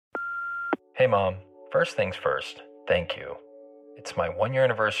Hey Mom, first things first, thank you. It's my 1 year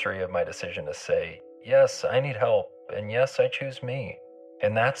anniversary of my decision to say, yes, I need help, and yes, I choose me.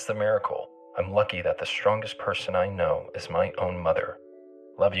 And that's the miracle. I'm lucky that the strongest person I know is my own mother.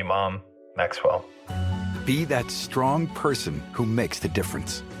 Love you, Mom. Maxwell. Be that strong person who makes the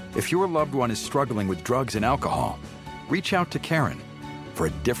difference. If your loved one is struggling with drugs and alcohol, reach out to Caron for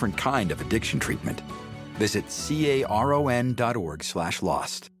a different kind of addiction treatment. Visit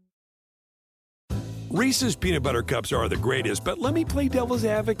caron.org/lost. Reese's peanut butter cups are the greatest, but let me play devil's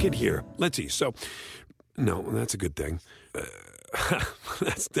advocate here. Let's see. So, no, that's a good thing.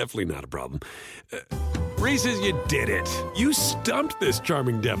 That's definitely not a problem. Reese's, you did it. You stumped this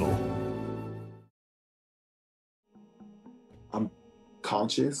charming devil. I'm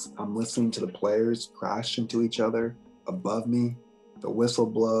conscious. I'm listening to the players crash into each other above me. The whistle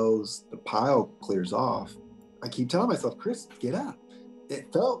blows. The pile clears off. I keep telling myself, Chris, get up.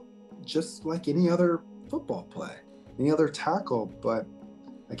 It felt just like any other football play, any other tackle, but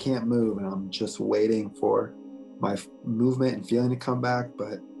I can't move, and I'm just waiting for my movement and feeling to come back,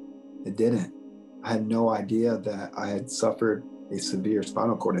 but it didn't. I had no idea that I had suffered a severe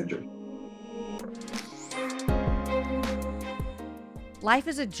spinal cord injury. Life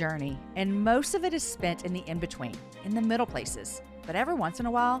is a journey, and most of it is spent in the in-between, in the middle places. But every once in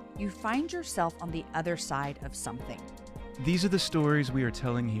a while, you find yourself on the other side of something. These are the stories we are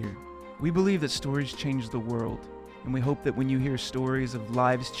telling here. We believe that stories change the world, and we hope that when you hear stories of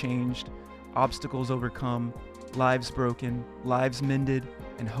lives changed, obstacles overcome, lives broken, lives mended,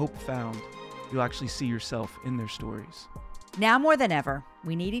 and hope found, you'll actually see yourself in their stories. Now more than ever,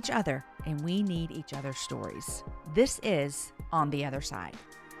 we need each other, and we need each other's stories. This is On the Other Side.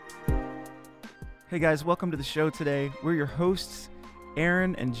 Hey guys, welcome to the show today. We're your hosts,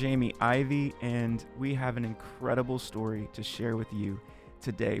 Aaron and Jamie Ivey, and we have an incredible story to share with you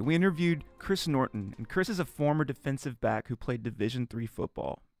today. We interviewed Chris Norton, and Chris is a former defensive back who played Division III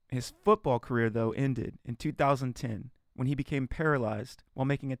football. His football career, though, ended in 2010 when he became paralyzed while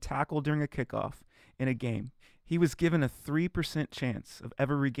making a tackle during a kickoff in a game. He was given a 3% chance of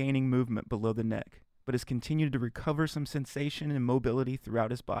ever regaining movement below the neck, but has continued to recover some sensation and mobility throughout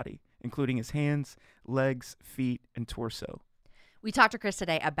his body, including his hands, legs, feet, and torso. We talked to Chris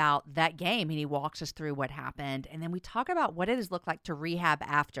today about that game, and he walks us through what happened. And then we talk about what it has looked like to rehab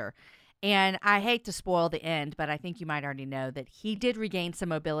after. And I hate to spoil the end, but I think you might already know that he did regain some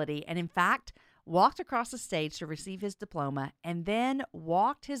mobility and, in fact, walked across the stage to receive his diploma and then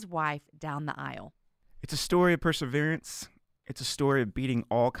walked his wife down the aisle. It's a story of perseverance. It's a story of beating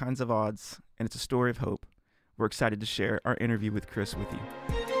all kinds of odds, and it's a story of hope. We're excited to share our interview with Chris with you.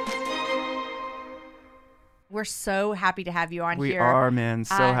 We're so happy to have you on here. We are, man.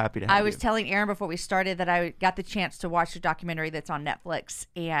 So happy to have you. I was telling Aaron before we started that I got the chance to watch your documentary that's on Netflix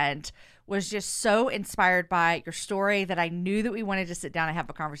and was just so inspired by your story that I knew that we wanted to sit down and have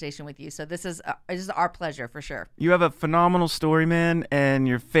a conversation with you. So this is our pleasure for sure. You have a phenomenal story, man, and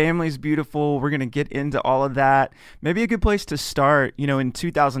your family's beautiful. We're going to get into all of that. Maybe a good place to start, in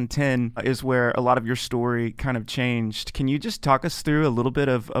 2010 is where a lot of your story kind of changed. Can you just talk us through a little bit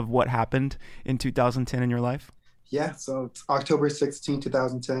of what happened in 2010 in your life? Yeah, so it's October 16,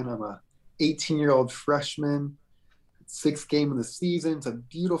 2010. I'm a 18-year-old freshman. Sixth game of the season. It's a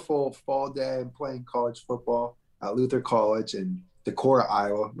beautiful fall day. I'm playing college football at Luther College in Decorah,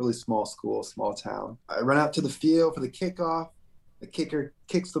 Iowa. Really small school, small town. I run out to the field for the kickoff. The kicker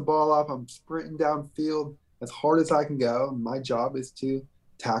kicks the ball off. I'm sprinting downfield as hard as I can go. My job is to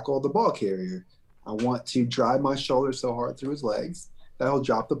tackle the ball carrier. I want to drive my shoulder so hard through his legs that he'll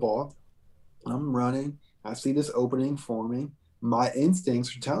drop the ball. I'm running. I see this opening forming. My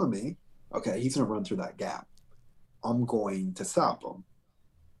instincts are telling me, okay, he's going to run through that gap. I'm going to stop him.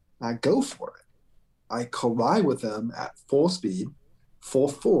 I go for it. I collide with him at full speed, full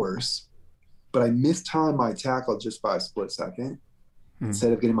force, but I mistime my tackle just by a split second.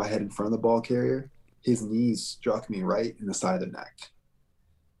 Instead of getting my head in front of the ball carrier, his knees struck me right in the side of the neck.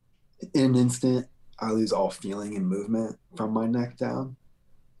 In an instant, I lose all feeling and movement from my neck down.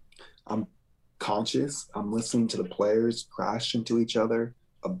 I'm conscious. I'm listening to the players crash into each other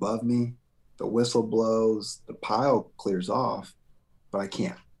above me. The whistle blows, the pile clears off, but I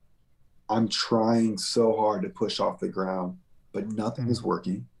can't. I'm trying so hard to push off the ground, but nothing is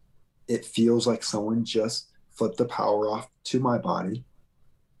working. It feels like someone just flipped the power off to my body.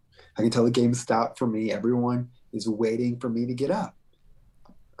 I can tell the game stopped for me. Everyone is waiting for me to get up.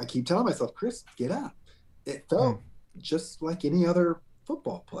 I keep telling myself, Chris, get up. It felt just like any other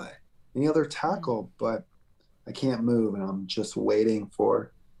football play, any other tackle, but I can't move, and I'm just waiting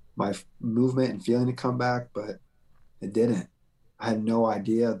for my movement and feeling to come back, but it didn't. I had no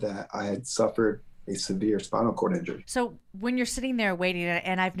idea that I had suffered a severe spinal cord injury. So when you're sitting there waiting,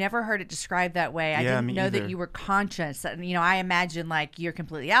 and I've never heard it described that way, I Yeah, didn't me know either. that you were conscious. You know, I imagine like you're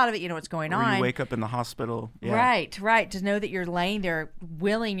completely out of it. You know what's going Or on. you wake up in the hospital. Yeah. Right. To know that you're laying there,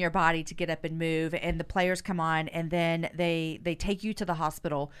 willing your body to get up and move, and the players come on, and then they take you to the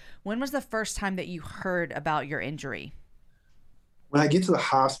hospital. When was the first time that you heard about your injury? When I get to the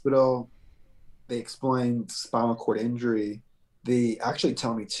hospital, they explain spinal cord injury. They actually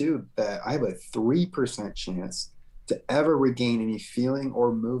tell me too that I have a 3% chance to ever regain any feeling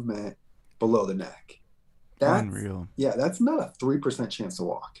or movement below the neck. That's, Unreal. Yeah, that's not a 3% chance to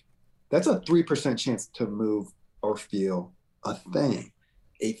walk. That's a 3% chance to move or feel a thing.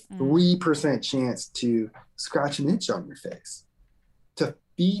 A 3% chance to scratch an itch on your face, to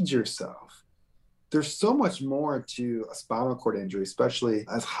feed yourself. There's so much more to a spinal cord injury, especially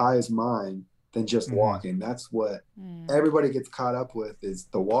as high as mine, than just walking. That's what everybody gets caught up with, is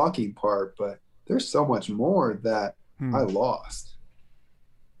the walking part, but there's so much more that I lost.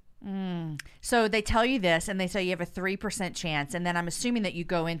 So they tell you this, and they say you have a 3% chance, and then I'm assuming that you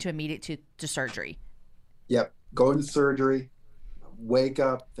go into immediate to surgery. Yep. Go into surgery, wake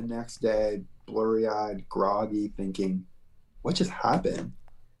up the next day, blurry-eyed, groggy, thinking, what just happened?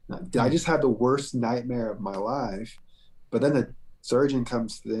 Did I just have the worst nightmare of my life? But then the surgeon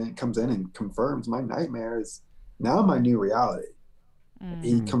comes in and confirms my nightmare is now my new reality.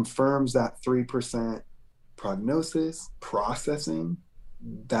 He confirms that 3% prognosis, processing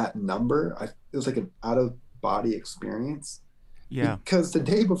that number. It was like an out-of-body experience. Yeah. Because the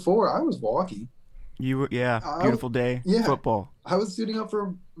day before, I was walking. You were, beautiful day. Yeah. Football. I was suiting up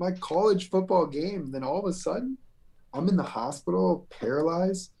for my college football game. And then all of a sudden, I'm in the hospital,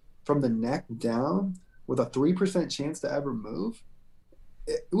 paralyzed from the neck down with a 3% chance to ever move.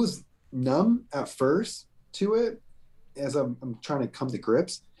 It was numb at first to it as I'm trying to come to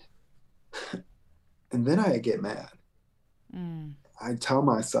grips. And then I get mad. I tell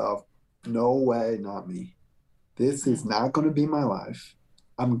myself, no way, not me. This is not going to be my life.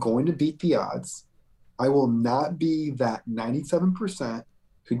 I'm going to beat the odds. I will not be that 97%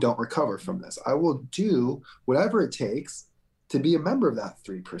 who don't recover from this. I will do whatever it takes to be a member of that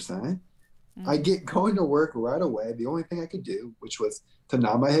 3%. I get going to work right away. The only thing I could do, which was to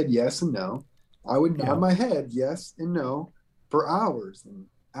nod my head yes and no. I would nod my head yes and no for hours. And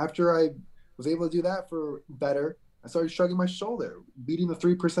after I was able to do that for better, I started shrugging my shoulder, beating the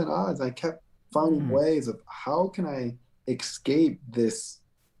 3% odds. I kept finding ways of how can I escape this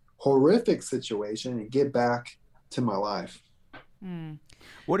horrific situation and get back to my life.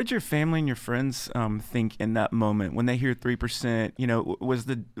 What did your family and your friends think in that moment when they hear 3%? You know, was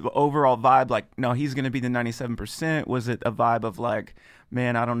the overall vibe like, no, he's going to be the 97%? Was it a vibe of like,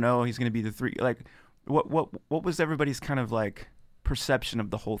 man, I don't know, he's going to be the 3? Like, what was everybody's kind of like perception of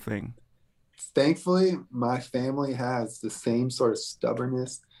the whole thing? Thankfully, my family has the same sort of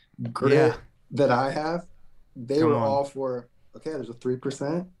stubbornness, grit that I have. They were all for, okay, there's a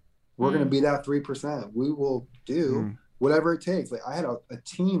 3%. We're going to be that 3%. We will do whatever it takes. Like I had a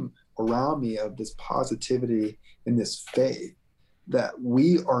team around me of this positivity and this faith that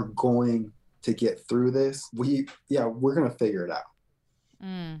we are going to get through this. We're going to figure it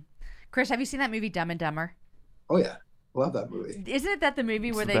out. Chris, have you seen that movie Dumb and Dumber? Oh yeah. Love that movie. Isn't it that the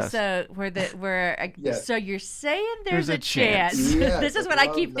movie where so you're saying there's a chance. chance. Yes, This is I what I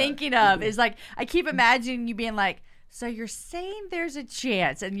love keep that. thinking of. Is like I keep imagining you being like, so you're saying there's a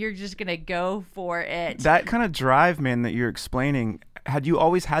chance, and you're just gonna go for it. That kind of drive, man, that you're explaining, had you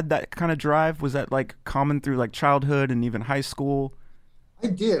always had that kind of drive? Was that like common through like childhood and even high school? I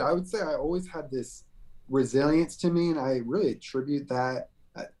did. I would say I always had this resilience to me, and I really attribute that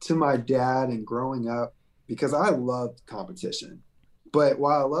to my dad and growing up, because I loved competition. But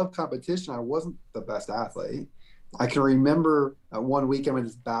while I loved competition, I wasn't the best athlete. I can remember one weekend at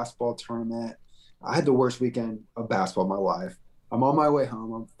this basketball tournament. I had the worst weekend of basketball of my life. I'm on my way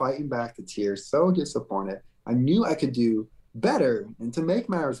home. I'm fighting back the tears, so disappointed. I knew I could do better. And to make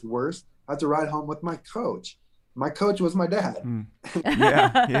matters worse, I had to ride home with my coach. My coach was my dad.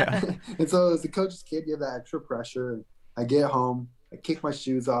 Yeah. And so as the coach's kid, you have that extra pressure. I get home, I kick my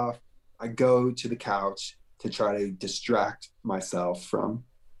shoes off, I go to the couch to try to distract myself from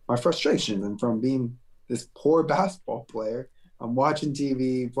my frustrations and from being this poor basketball player. I'm watching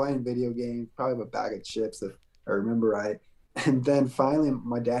TV, playing video games, probably have a bag of chips if I remember right. And then finally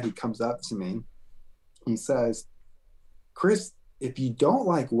my dad, he comes up to me. He says, Chris, if you don't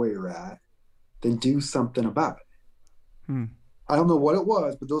like where you're at, then do something about it. I don't know what it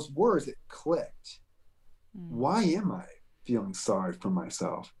was, but those words, it clicked. Why am I feeling sorry for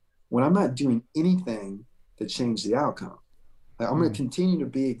myself when I'm not doing anything to change the outcome? Like, I'm going to continue to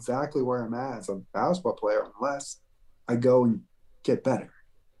be exactly where I'm at as a basketball player unless I go and get better.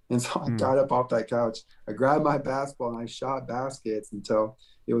 And so I got up off that couch, I grabbed my basketball, and I shot baskets until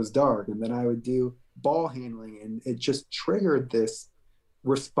it was dark. And then I would do ball handling, and it just triggered this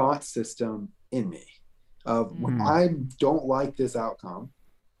response system in me of when I don't like this outcome,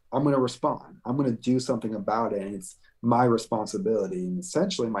 I'm going to respond. I'm going to do something about it. And it's my responsibility. And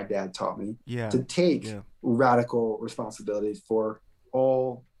essentially my dad taught me to take radical responsibility for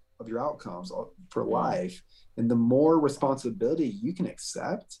all of your outcomes for life. And the more responsibility you can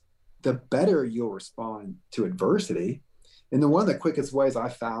accept, the better you'll respond to adversity. And then one of the quickest ways I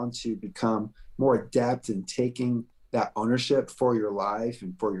found to become more adept in taking that ownership for your life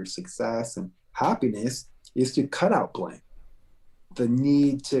and for your success and happiness is to cut out blame, the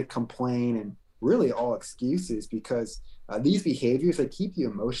need to complain, and really all excuses, because these behaviors, they keep you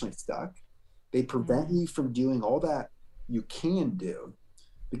emotionally stuck. They prevent you from doing all that you can do,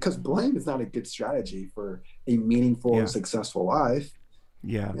 because blame is not a good strategy for a meaningful and successful life.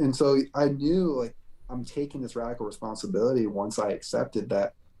 Yeah. And so I knew, like, I'm taking this radical responsibility once I accepted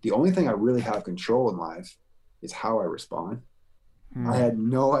that the only thing I really have control in life is how I respond. I had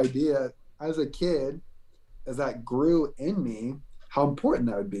no idea as a kid, as that grew in me, how important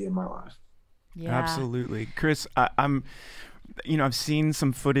that would be in my life. Yeah. Absolutely. Chris, I'm I've seen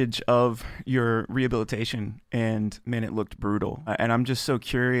some footage of your rehabilitation, and man, it looked brutal. And I'm just so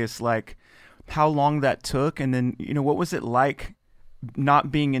curious, like, how long that took, and then, what was it like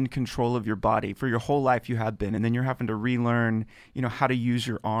not being in control of your body? For your whole life you have been, and then you're having to relearn, how to use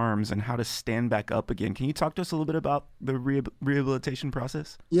your arms and how to stand back up again. Can you talk to us a little bit about the rehabilitation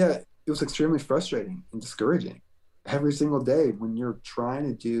process? Yeah, it was extremely frustrating and discouraging. Every single day when you're trying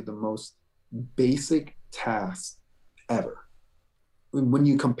to do the most basic tasks ever. When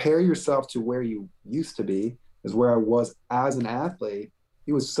you compare yourself to where you used to be, is where I was as an athlete,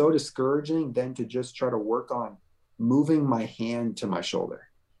 it was so discouraging then to just try to work on moving my hand to my shoulder.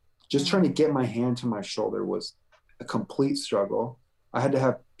 Just trying to get my hand to my shoulder was a complete struggle. I had to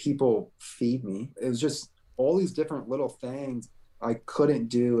have people feed me. It was just all these different little things I couldn't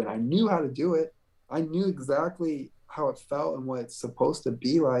do, and I knew how to do it. I knew exactly how it felt and what it's supposed to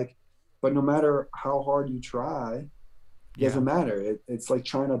be like, but no matter how hard you try, it doesn't matter. It's like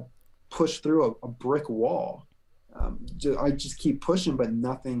trying to push through a brick wall. I just keep pushing, but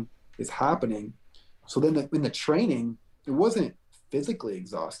nothing is happening. So then in the training, it wasn't physically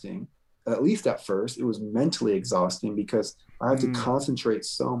exhausting, at least at first. It was mentally exhausting because I had to concentrate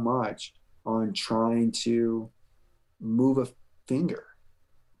so much on trying to move a finger,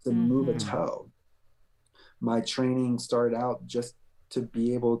 to move a toe. My training started out just to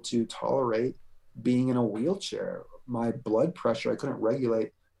be able to tolerate being in a wheelchair. My blood pressure, I couldn't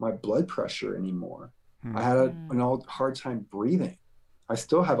regulate my blood pressure anymore. I had a hard time breathing. I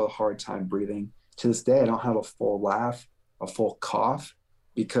still have a hard time breathing. To this day, I don't have a full laugh, a full cough,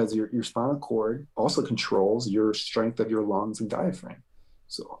 because your spinal cord also controls your strength of your lungs and diaphragm.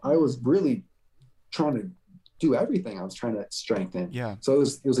 So I was really trying to do everything. I was trying to strengthen. Yeah. So it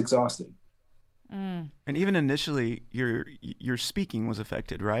was exhausting. And even initially, your speaking was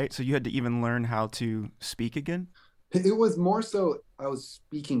affected, right? So you had to even learn how to speak again? It was more so I was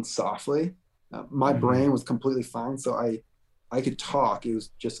speaking softly. My brain was completely fine, so I could talk. It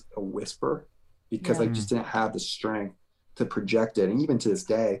was just a whisper because I just didn't have the strength to project it. And even to this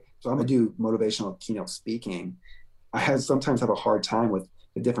day, so I'm going to do motivational keynote speaking. I sometimes have a hard time with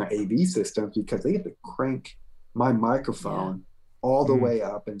the different AV systems because they have to crank my microphone all the way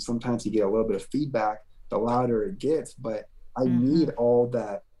up, and sometimes you get a little bit of feedback the louder it gets, but I need all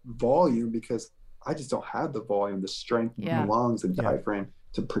that volume because I just don't have the volume, the strength in the lungs and diaphragm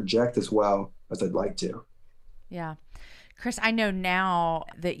to project as well as I'd like to. Yeah. Chris, I know now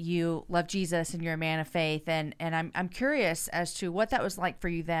that you love Jesus and you're a man of faith, and I'm curious as to what that was like for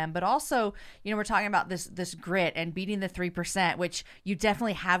you then, but also, we're talking about this grit and beating the 3%, which you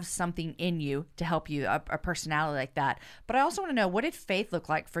definitely have something in you to help you, a personality like that. But I also want to know, what did faith look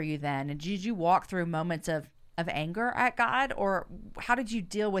like for you then? And did you walk through moments of anger at God, or how did you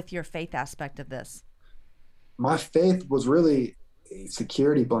deal with your faith aspect of this? My faith was really a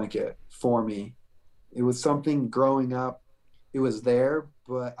security blanket for me. It was something growing up. It was there,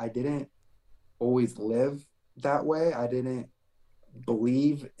 but I didn't always live that way. I didn't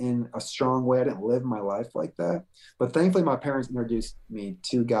believe in a strong way. I didn't live my life like that. But thankfully, my parents introduced me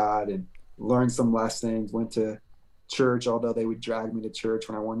to God and learned some lessons, went to church, although they would drag me to church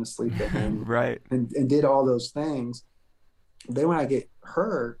when I wanted to sleep in. Right. And did all those things. Then when I get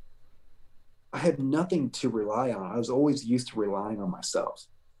hurt, I had nothing to rely on. I was always used to relying on myself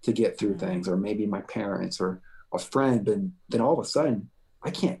to get through things, or maybe my parents or a friend. And then all of a sudden,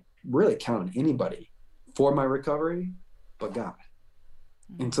 I can't really count on anybody for my recovery but God.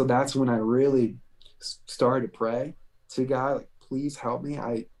 And so that's when I really started to pray to God, like, please help me.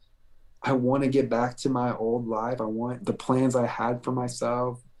 I want to get back to my old life. I want the plans I had for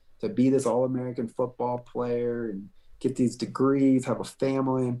myself to be this All-American football player and get these degrees, have a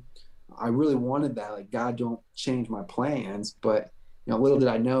family. I really wanted that. Like, God, don't change my plans. But, little did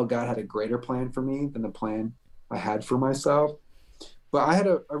I know God had a greater plan for me than the plan I had for myself. But I had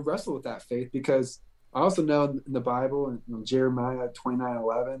to wrestle with that faith, because I also know in the Bible, in Jeremiah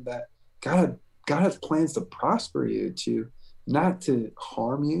 29:11, that God has plans to prosper you, not to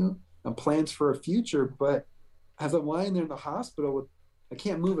harm you, and plans for a future. But as I'm lying there in the hospital I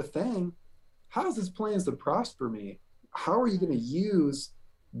can't move a thing, how is his plans to prosper me? How are you going to use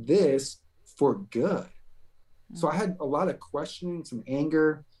this for good? So I had a lot of questioning, some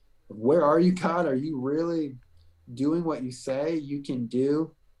anger. Where are you, God? Are you really doing what you say you can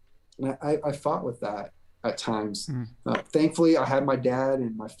do? And I fought with that at times. Thankfully, I had my dad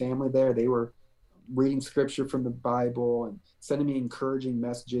and my family there. They were reading scripture from the Bible and sending me encouraging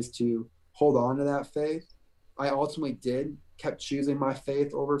messages to hold on to that faith. I ultimately kept choosing my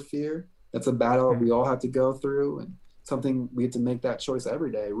faith over fear. That's a battle we all have to go through, and something we have to make that choice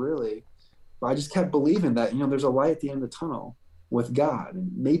every day, really. But I just kept believing that, there's a light at the end of the tunnel with God,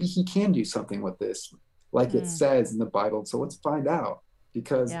 and maybe he can do something with this, like it says in the Bible. So let's find out,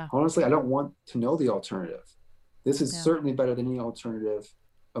 because honestly, I don't want to know the alternative. This is certainly better than any alternative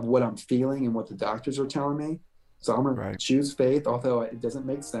of what I'm feeling and what the doctors are telling me. So I'm going to choose faith, although it doesn't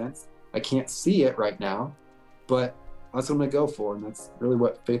make sense. I can't see it right now, but that's what I'm going to go for. And that's really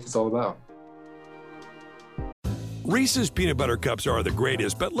what faith is all about. Reese's peanut butter cups are the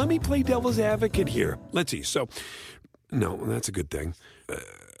greatest, but let me play devil's advocate here. Let's see. So, no, that's a good thing.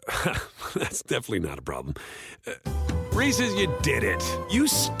 That's definitely not a problem. Reese's, you did it. You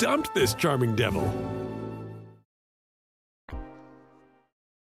stumped this charming devil.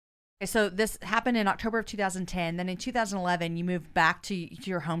 So this happened in October of 2010. Then in 2011, you moved back to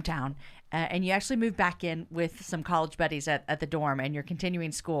your hometown, and you actually moved back in with some college buddies at the dorm, and you're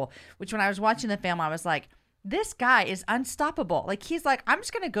continuing school, which when I was watching the film, I was like, this guy is unstoppable. Like, he's like, I'm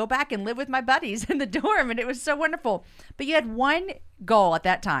just going to go back and live with my buddies in the dorm. And it was so wonderful. But you had one goal at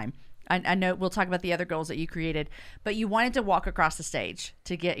that time. I know we'll talk about the other goals that you created, but you wanted to walk across the stage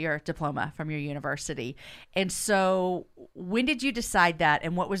to get your diploma from your university. And so when did you decide that?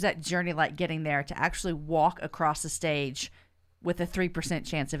 And what was that journey like, getting there to actually walk across the stage with a 3%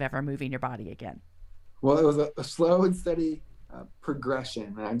 chance of ever moving your body again? Well, it was a slow and steady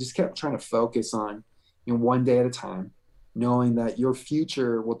progression. And I just kept trying to focus on, one day at a time, knowing that your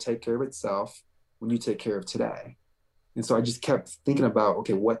future will take care of itself when you take care of today. And so I just kept thinking about,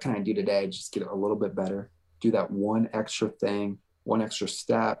 okay, what can I do today? Just get a little bit better, do that one extra thing, one extra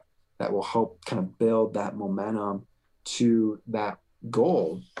step that will help kind of build that momentum to that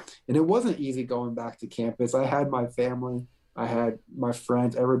goal. And it wasn't easy going back to campus. I had my family, I had my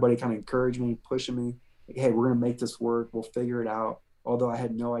friends, everybody kind of encouraged me, pushing me, like, hey, we're going to make this work. We'll figure it out. Although I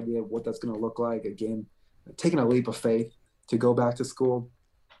had no idea what that's going to look like. Again, taking a leap of faith to go back to school.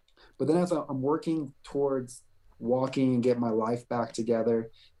 But then as I'm working towards walking and get my life back together,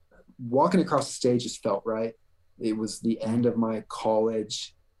 walking across the stage just felt right. It was the end of my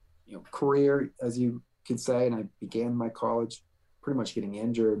college, career, as you could say. And I began my college pretty much getting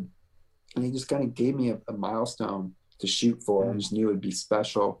injured. And it just kind of gave me a milestone to shoot for. I just knew it'd be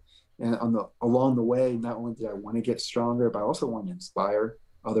special. And along the way, not only did I want to get stronger, but I also wanted to inspire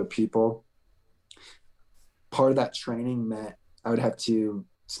other people. Part of that training meant I would have to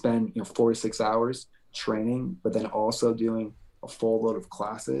spend 4 to 6 hours training, but then also doing a full load of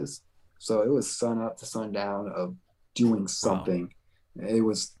classes. So it was sun up to sundown of doing something. Wow. It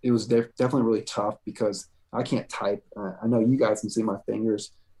was definitely really tough because I can't type. I know you guys can see my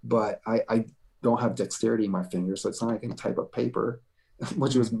fingers, but I don't have dexterity in my fingers, so it's not like I can type up paper,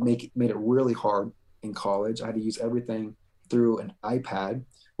 which made it really hard in college. I had to use everything through an iPad,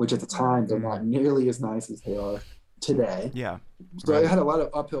 which at the time they're not nearly as nice as they are today. Yeah. So I had a lot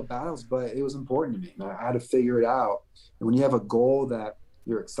of uphill battles, but it was important to me. I had to figure it out. And when you have a goal that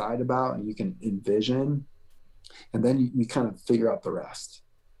you're excited about and you can envision, and then you kind of figure out the rest.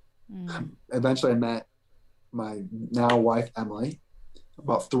 Eventually I met my now wife, Emily,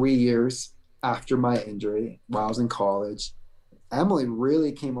 about 3 years after my injury while I was in college. Emily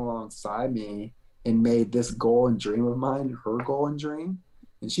really came alongside me and made this goal and dream of mine her goal and dream.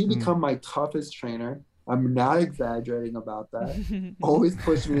 And she became my toughest trainer. I'm not exaggerating about that. Always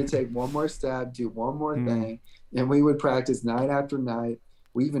pushed me to take one more step, do one more thing. And we would practice night after night.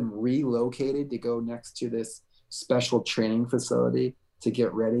 We even relocated to go next to this special training facility to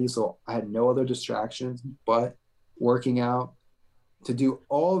get ready. So I had no other distractions but working out, to do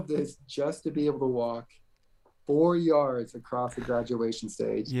all of this just to be able to walk 4 yards across the graduation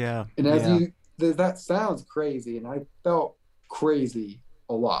stage. Yeah. And as yeah. that sounds crazy. And I felt crazy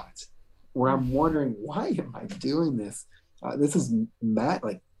a lot, where I'm wondering, why am I doing this? This is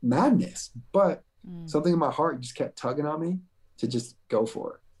madness. But something in my heart just kept tugging on me to just go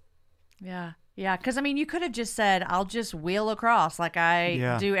for it. Yeah. Yeah. Because, I mean, you could have just said, I'll just wheel across like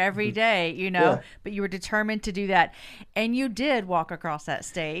I do every day, but you were determined to do that. And you did walk across that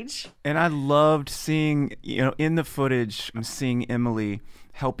stage. And I loved seeing, in the footage, seeing Emily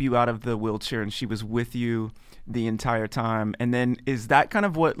help you out of the wheelchair, and she was with you the entire time. And then is that kind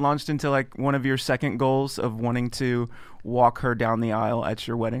of what launched into like one of your second goals of wanting to walk her down the aisle at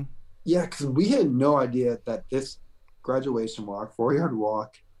your wedding? Yeah, because we had no idea that this graduation walk, 4-yard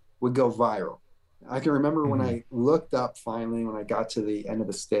walk, would go viral. I can remember when I looked up finally, when I got to the end of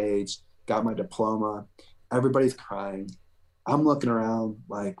the stage, got my diploma, everybody's crying. I'm looking around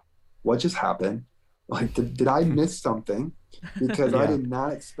like, what just happened? Like, did I miss something? Because I did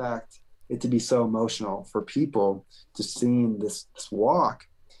not expect it to be so emotional for people to seeing this walk.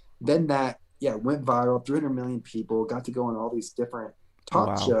 Then that, went viral, 300 million people, got to go on all these different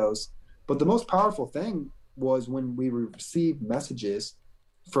talk shows. But the most powerful thing was when we received messages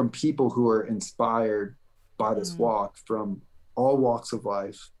from people who are inspired by this walk, from all walks of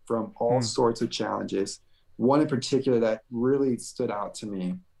life, from all sorts of challenges. One in particular that really stood out to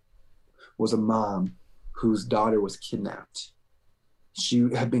me was a mom whose daughter was kidnapped. She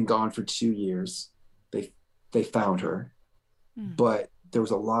had been gone for 2 years. They found her, but there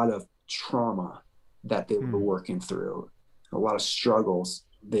was a lot of trauma that they were working through, a lot of struggles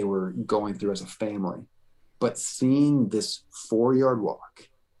they were going through as a family. But seeing this 4-yard walk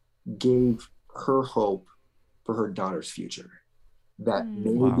gave her hope for her daughter's future, that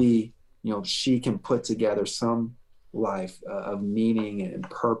maybe, she can put together some life of meaning and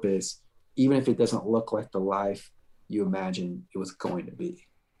purpose, even if it doesn't look like the life you imagine it was going to be.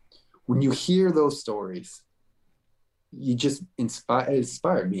 When you hear those stories, you just it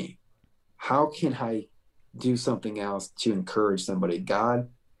inspired me. How can I do something else to encourage somebody? God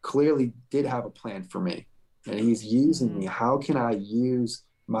clearly did have a plan for me, and he's using me. How can I use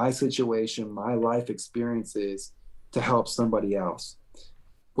my situation, my life experiences to help somebody else?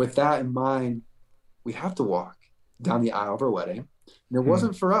 With that in mind, we have to walk down the aisle of our wedding. And it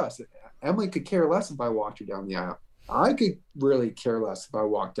wasn't for us. Emily could care less if I walked her down the aisle. I could really care less if I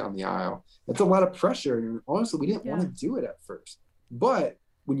walked down the aisle. It's a lot of pressure. And honestly, we didn't want to do it at first. But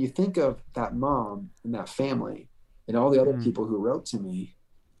when you think of that mom and that family and all the other people who wrote to me,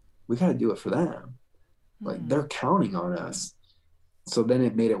 we got to do it for them. Like, they're counting on us. So then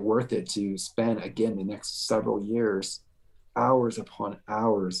it made it worth it to spend, again, the next several years, hours upon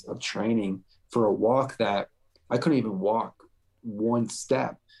hours of training for a walk that I couldn't even walk one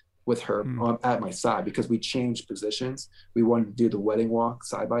step with her at my side, because we changed positions. We wanted to do the wedding walk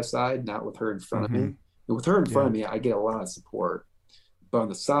side by side, not with her in front of me. And with her in front of me, I get a lot of support. But on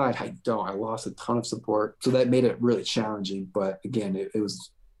the side, I don't. I lost a ton of support. So that made it really challenging. But again, it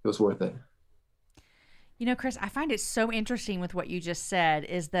was worth it. Chris, I find it so interesting with what you just said,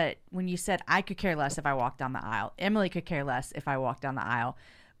 is that when you said I could care less if I walked down the aisle, Emily could care less if I walked down the aisle,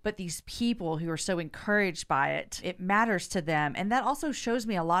 but these people who are so encouraged by it, it matters to them. And that also shows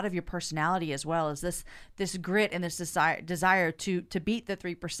me a lot of your personality as well, as this grit and this desire to beat the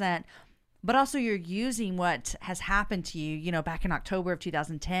 3%, but also you're using what has happened to you, back in October of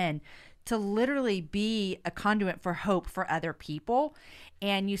 2010 to literally be a conduit for hope for other people.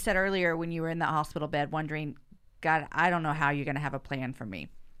 And you said earlier when you were in the hospital bed wondering, God, I don't know how you're going to have a plan for me.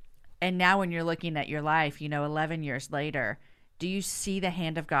 And now when you're looking at your life, 11 years later, do you see the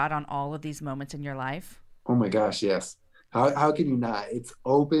hand of God on all of these moments in your life? Oh my gosh, yes. How can you not? It's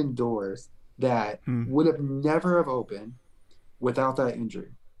opened doors that would have never have opened without that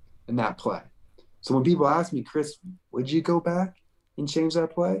injury and that play. So when people ask me, Chris, would you go back and change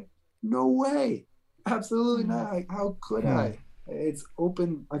that play? No way. Absolutely not. How could I? It's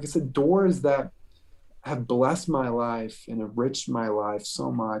opened, like I said, doors that have blessed my life and enriched my life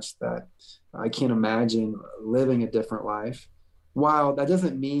so much that I can't imagine living a different life. While that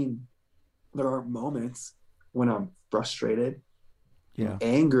doesn't mean there aren't moments when I'm frustrated and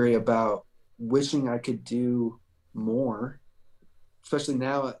angry about wishing I could do more, especially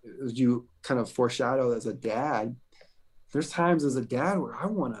now as you kind of foreshadowed as a dad. There's times as a dad where I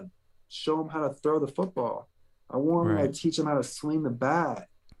want to show him how to throw the football. I want to teach him how to swing the bat.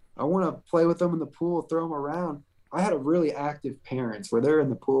 I want to play with them in the pool, throw them around. I had a really active parents where they're in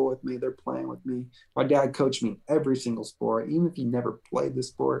the pool with me, they're playing with me. My dad coached me in every single sport, even if he never played the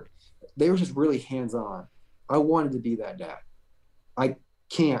sport. They were just really hands-on. I wanted to be that dad. I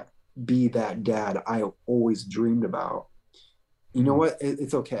can't be that dad I always dreamed about. You know what?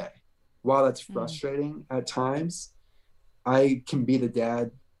 It's okay. While that's frustrating at times, I can be the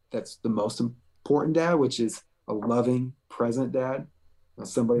dad that's the most important dad, which is a loving, present dad.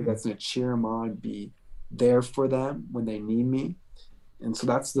 Somebody that's going to cheer them on, be there for them when they need me. And so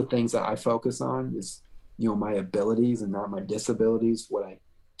that's the things that I focus on is, my abilities and not my disabilities, what I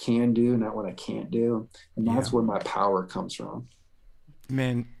can do, not what I can't do. And that's where my power comes from.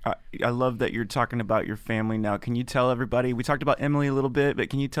 Man, I love that you're talking about your family now. Can you tell everybody, we talked about Emily a little bit, but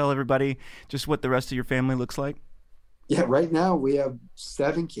can you tell everybody just what the rest of your family looks like? Yeah, right now we have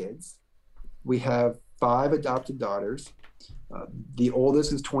 7 kids. We have 5 adopted daughters. The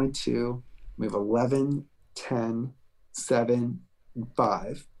oldest is 22. We have 11, 10, 7, and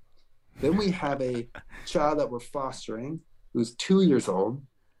 5. Then we have a child that we're fostering who's 2 years old.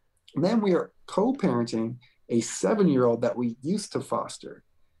 And then we are co-parenting a 7-year-old that we used to foster.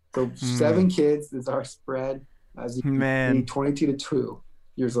 So 7 kids is our spread as you can see, 22 to 2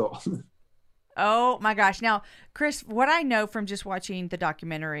 years old. Oh my gosh. Now, Chris, what I know from just watching the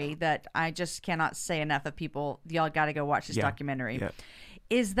documentary that I just cannot say enough of people, y'all got to go watch this documentary,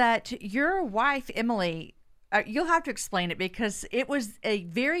 is that your wife, Emily, you'll have to explain it because it was a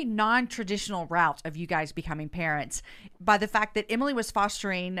very non-traditional route of you guys becoming parents by the fact that Emily was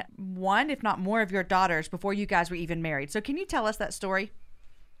fostering one, if not more, of your daughters before you guys were even married. So can you tell us that story?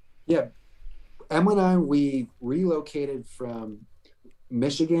 Yeah. Emily and I, we relocated from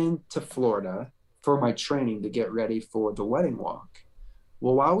Michigan to Florida for my training to get ready for the wedding walk.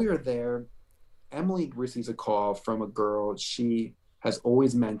 Well, while we were there, Emily receives a call from a girl she has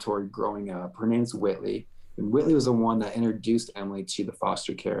always mentored growing up. Her name's Whitley. And Whitley was the one that introduced Emily to the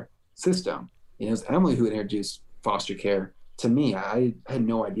foster care system. And it was Emily who introduced foster care to me. I had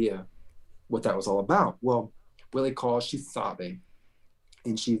no idea what that was all about. Well, Whitley calls, she's sobbing,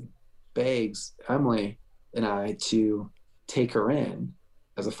 and she begs Emily and I to take her in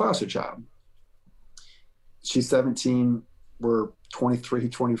as a foster child. She's 17. We're 23,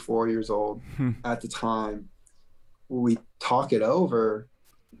 24 years old at the time. We talk it over.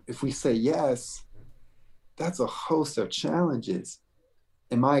 If we say yes, that's a host of challenges.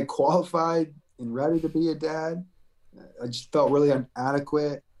 Am I qualified and ready to be a dad? I just felt really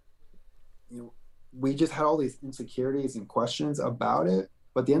inadequate. We just had all these insecurities and questions about it.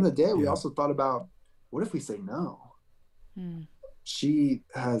 But at the end of the day, we also thought about, what if we say no? She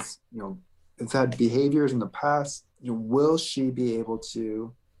has, has had behaviors in the past. Will she be able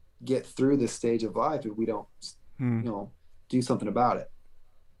to get through this stage of life if we don't, do something about it?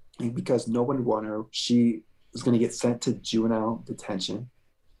 And because no one wanted her, she was going to get sent to juvenile detention.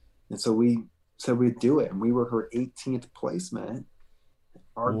 And so we said we'd do it. And we were her 18th placement.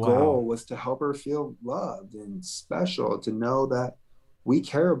 Our goal was to help her feel loved and special, to know that we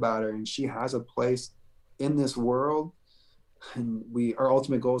care about her and she has a place in this world. And our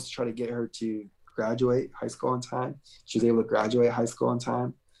ultimate goal is to try to get her to graduate high school on time. She was able to graduate high school on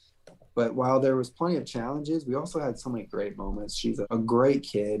time. But while there was plenty of challenges, we also had so many great moments. She's a great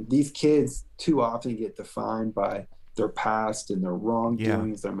kid. These kids too often get defined by their past and their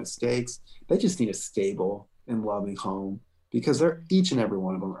wrongdoings, their mistakes. They just need a stable and loving home because each and every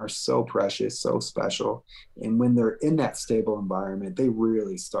one of them are so precious, so special. And when they're in that stable environment, they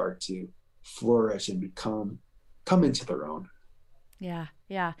really start to flourish and come into their own. Yeah,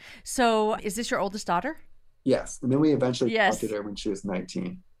 yeah. So is this your oldest daughter? Yes. And then we eventually adopted her when she was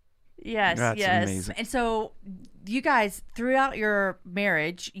 19. Yes, That's amazing. And so you guys, throughout your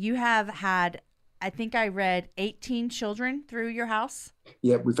marriage, you have had, I think I read 18 children through your house?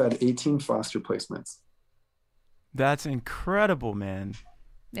 Yep, we've had 18 foster placements. That's incredible, man.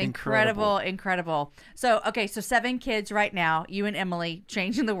 Incredible. So, okay, so 7 kids right now, you and Emily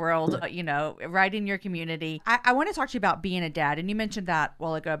changing the world, right in your community. I want to talk to you about being a dad. And you mentioned that a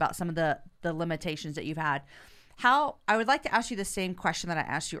while ago about some of the limitations that you've had. I would like to ask you the same question that I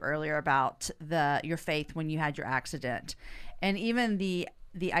asked you earlier about your faith when you had your accident, and even the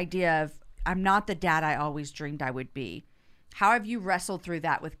idea of, I'm not the dad I always dreamed I would be. How have you wrestled through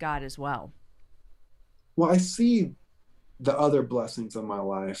that with God as well? Well, I see the other blessings of my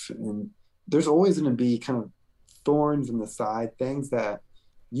life, and there's always going to be kind of thorns in the side, things that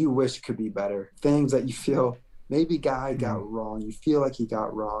you wish could be better, things that you feel maybe God got wrong. You feel like he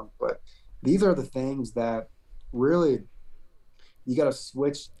got wrong, but these are the things that really you got to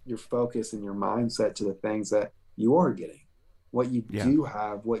switch your focus and your mindset to the things that you are getting, what you do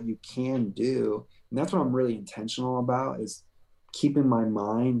have, what you can do, And that's what I'm really intentional about, is keeping my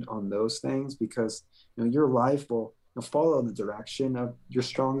mind on those things, because your life will follow in the direction of your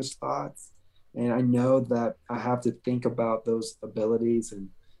strongest thoughts. And I know that I have to think about those abilities and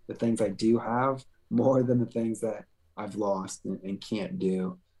the things I do have more than the things that I've lost and can't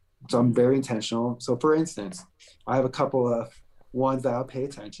do. So I'm very intentional. So for instance, I have a couple of ones that I'll pay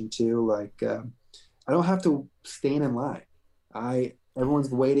attention to, like I don't have to stand in line. Everyone's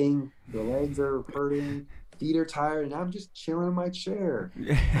waiting, their legs are hurting, feet are tired, and I'm just chilling in my chair.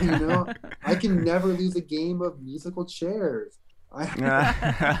 I can never lose a game of musical chairs. I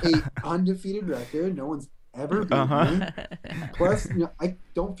have a undefeated record. No one's ever beat me. Plus, I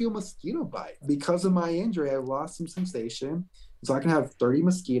don't feel mosquito bite. Because of my injury, I lost some sensation. So I can have 30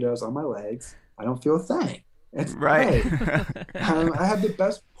 mosquitoes on my legs. I don't feel a thing. It's right. I have the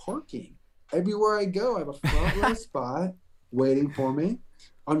best parking. Everywhere I go, I have a front row spot waiting for me.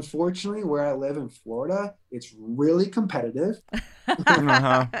 Unfortunately, where I live in Florida, it's really competitive.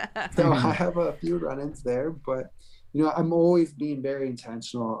 So I have a few run-ins there, but I'm always being very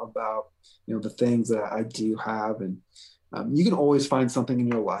intentional about the things that I do have, and you can always find something in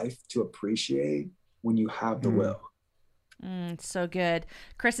your life to appreciate when you have the will. So good.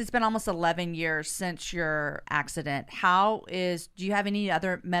 Chris, it's been almost 11 years since your accident. Do you have any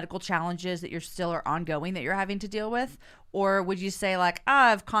other medical challenges that are ongoing that you're having to deal with? Or would you say like,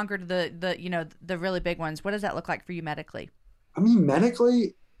 I've conquered the really big ones? What does that look like for you medically? I mean,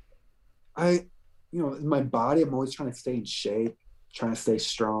 medically, in my body, I'm always trying to stay in shape, trying to stay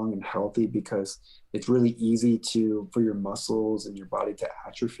strong and healthy, because it's really easy for your muscles and your body to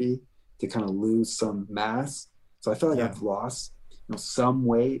atrophy, to kind of lose some mass. So I feel like I've lost some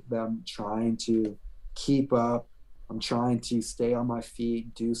weight that I'm trying to keep up. I'm trying to stay on my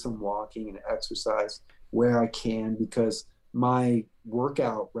feet, do some walking and exercise where I can, because my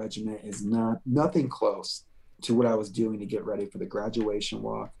workout regimen is nothing close to what I was doing to get ready for the graduation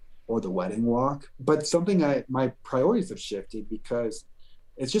walk or the wedding walk. But my priorities have shifted, because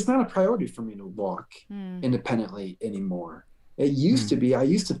it's just not a priority for me to walk independently anymore. It used to be. I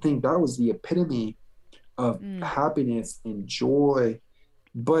used to think that was the epitome of happiness and joy,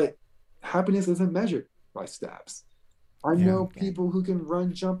 but happiness isn't measured by steps. I know people who can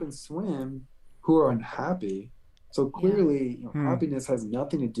run, jump, and swim who are unhappy. So clearly, happiness has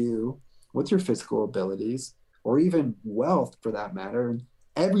nothing to do with your physical abilities or even wealth, for that matter, and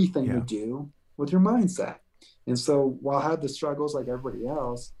everything to do with your mindset. And so while I have the struggles like everybody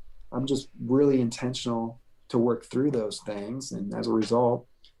else, I'm just really intentional to work through those things. And as a result,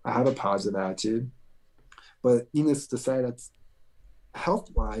 I have a positive attitude. But needless to say, that's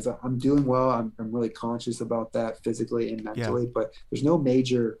health-wise, I'm doing well. I'm really conscious about that physically and mentally, but there's no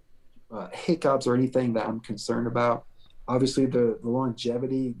major hiccups or anything that I'm concerned about. Obviously, the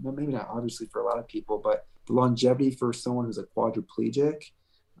longevity, maybe not obviously for a lot of people, but the longevity for someone who's a quadriplegic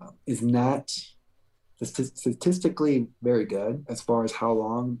is not statistically very good as far as how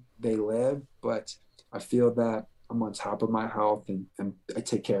long they live, but I feel that I'm on top of my health and I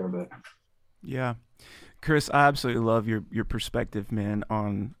take care of it. Yeah. Chris, I absolutely love your perspective, man,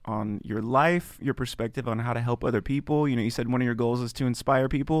 on your life, your perspective on how to help other people. You said one of your goals is to inspire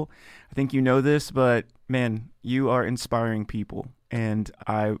people. I think you know this, but man, you are inspiring people. And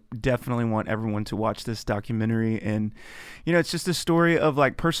I definitely want everyone to watch this documentary. And, it's just a story of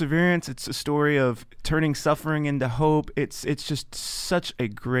like perseverance. It's a story of turning suffering into hope. It's just such a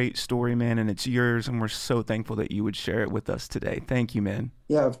great story, man. And it's yours. And we're so thankful that you would share it with us today. Thank you, man.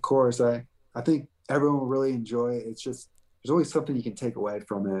 Yeah, of course. I think everyone will really enjoy it. It's just, there's always something you can take away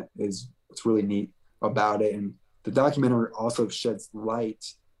from it, is what's really neat about it. And the documentary also sheds light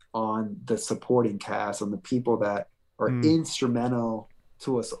on the supporting cast, on the people that are instrumental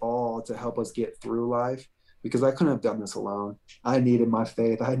to us all to help us get through life, because I couldn't have done this alone. I needed my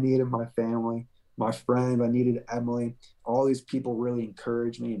faith. I needed my family, my friends. I needed Emily. All these people really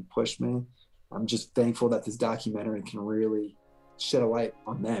encouraged me and pushed me. I'm just thankful that this documentary can really shed a light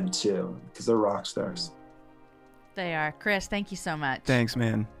on them too, because they're rock stars. They are. Chris, thank you so much. Thanks,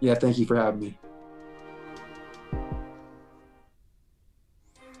 man. Yeah, thank you for having me.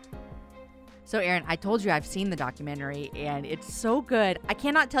 So Aaron, I told you I've seen the documentary and it's so good. I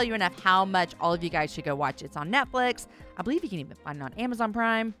cannot tell you enough how much all of you guys should go watch it. It's on Netflix. I believe you can even find it on Amazon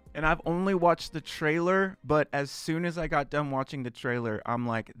Prime. And I've only watched the trailer, but as soon as I got done watching the trailer, I'm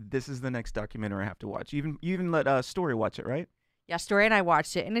like, this is the next documentary I have to watch. You even let Story watch it, right? Yeah, Story and I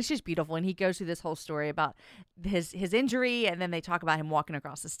watched it, and it's just beautiful. And he goes through this whole story about his injury, and then they talk about him walking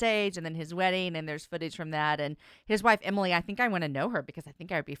across the stage, and then his wedding, and there's footage from that. And his wife, Emily, I think I want to know her because I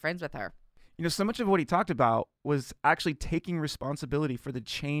think I would be friends with her. So much of what he talked about was actually taking responsibility for the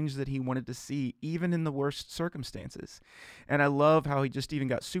change that he wanted to see, even in the worst circumstances. And I love how he just even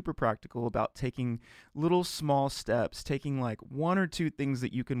got super practical about taking little small steps, taking like 1 or 2 things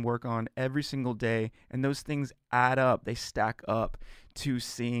that you can work on every single day. And those things add up, they stack up to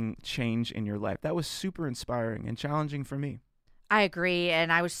seeing change in your life. That was super inspiring and challenging for me. I agree,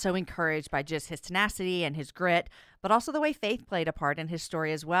 and I was so encouraged by just his tenacity and his grit, but also the way faith played a part in his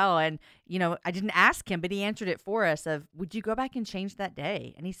story as well. And, I didn't ask him, but he answered it for us of, would you go back and change that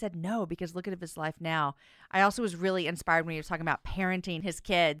day? And he said no, because look at his life now. I also was really inspired when he was talking about parenting his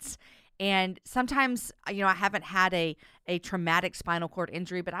kids. And sometimes, I haven't had a traumatic spinal cord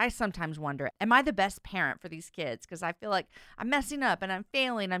injury, but I sometimes wonder, am I the best parent for these kids? Because I feel like I'm messing up and I'm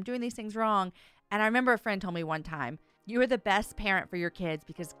failing, I'm doing these things wrong. And I remember a friend told me one time, you are the best parent for your kids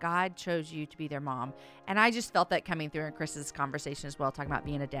because God chose you to be their mom. And I just felt that coming through in Chris's conversation as well, talking about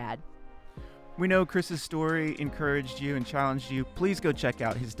being a dad. We know Chris's story encouraged you and challenged you. Please go check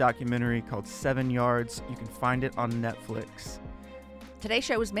out his documentary called 7 Yards. You can find it on Netflix. Today's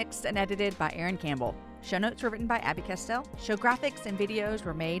show was mixed and edited by Aaron Campbell. Show notes were written by Abby Castell. Show graphics and videos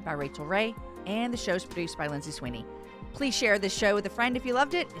were made by Rachel Ray. And the show is produced by Lindsay Sweeney. Please share this show with a friend if you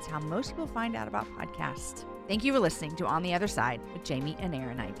loved it. It's how most people find out about podcasts. Thank you for listening to On the Other Side with Jamie and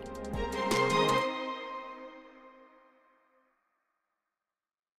Aaron Ivey.